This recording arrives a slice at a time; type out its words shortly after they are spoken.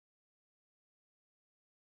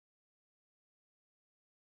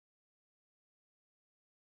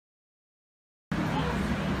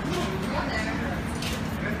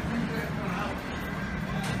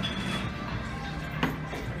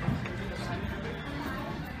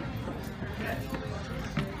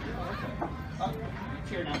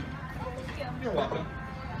You're welcome.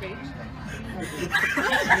 Oh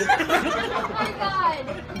my god!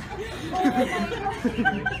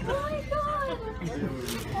 Oh my god!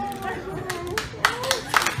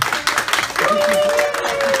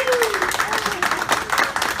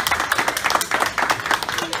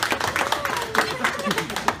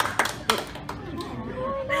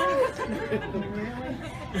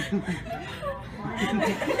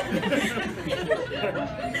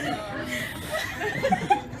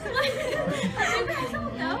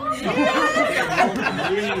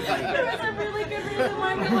 There was a really good reason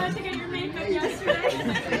why we wanted to get your makeup yesterday.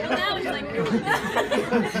 And now he's like, oh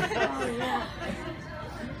yeah.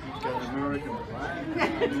 Got American flag.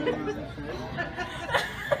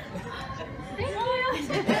 Thank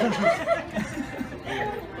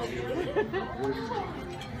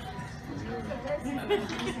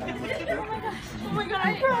Oh my god,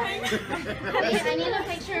 I'm crying. I need a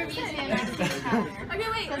picture of you two next to each other. Okay,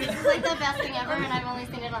 wait. Because this is like the best thing ever, and I've only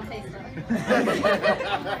seen it on Facebook.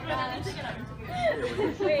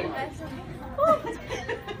 Wait, that's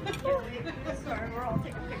sorry, we're all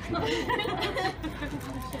taking pictures.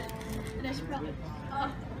 And I should probably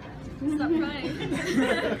stop crying.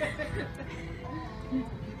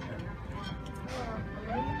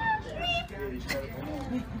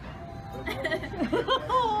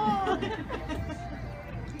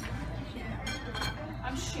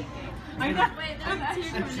 I'm shaking. I know. Wait, there's a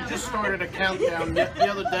tear coming She down just my started a countdown the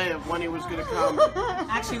other day of when he was going to come.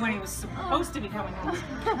 Actually, when he was supposed to be coming home.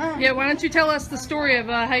 Yeah, why don't you tell us the story of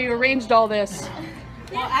how you arranged all this?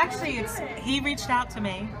 Well, actually, he reached out to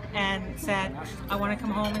me and said, I want to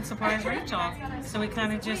come home and surprise Rachel. So we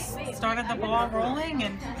kind of just started the ball rolling,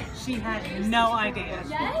 and she had no idea.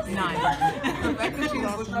 Yes? None. Right when she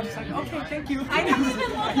was like, okay, thank you. I didn't even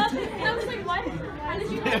look up. And I was like, why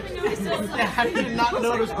did you not even notice this? How did you not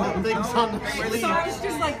notice the things on the sleeve? So I was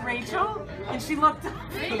just like, Rachel? And she looked up.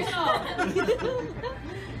 Rachel!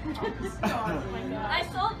 I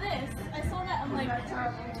saw this. I saw that. I'm like,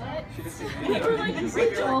 what? You were like,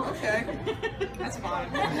 Rachel. Okay, that's fine.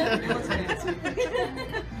 Thank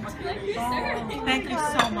you, sir. Thank you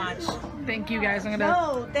so much. Thank you guys. I'm gonna.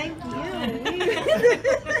 No, thank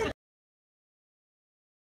you.